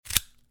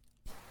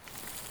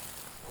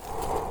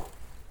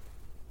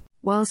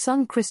While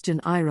son Christian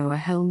Eiroa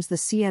helms the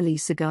CLE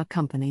Cigar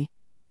Company,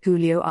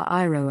 Julio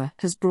Eiroa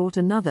has brought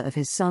another of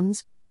his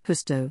sons,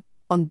 Justo,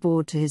 on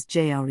board to his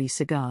JRE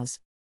cigars.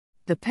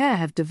 The pair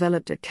have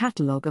developed a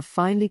catalogue of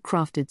finely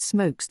crafted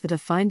smokes that are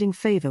finding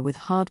favor with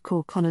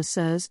hardcore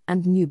connoisseurs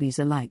and newbies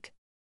alike.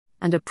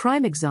 And a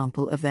prime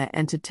example of their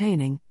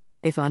entertaining,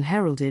 if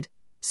unheralded,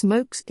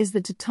 smokes is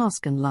the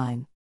Tatascan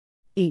line.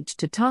 Each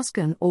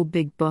Tatascan or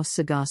Big Boss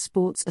cigar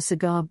sports a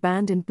cigar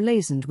band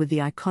emblazoned with the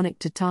iconic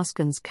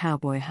Tatascan's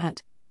cowboy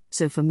hat,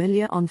 so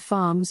familiar on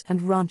farms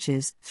and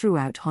ranches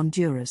throughout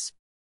Honduras.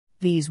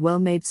 These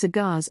well-made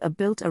cigars are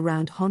built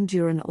around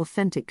Honduran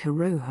authentic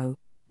Corojo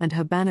and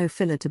Habano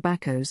filler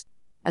tobaccos,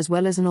 as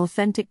well as an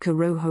authentic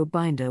Corojo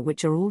binder,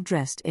 which are all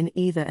dressed in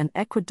either an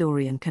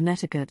Ecuadorian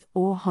Connecticut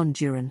or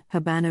Honduran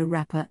Habano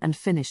wrapper and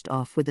finished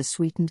off with a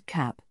sweetened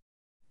cap.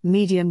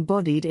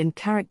 Medium-bodied in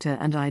character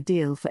and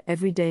ideal for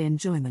everyday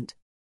enjoyment.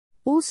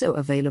 Also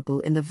available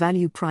in the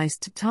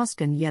value-priced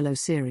Tatascan Yellow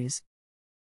series.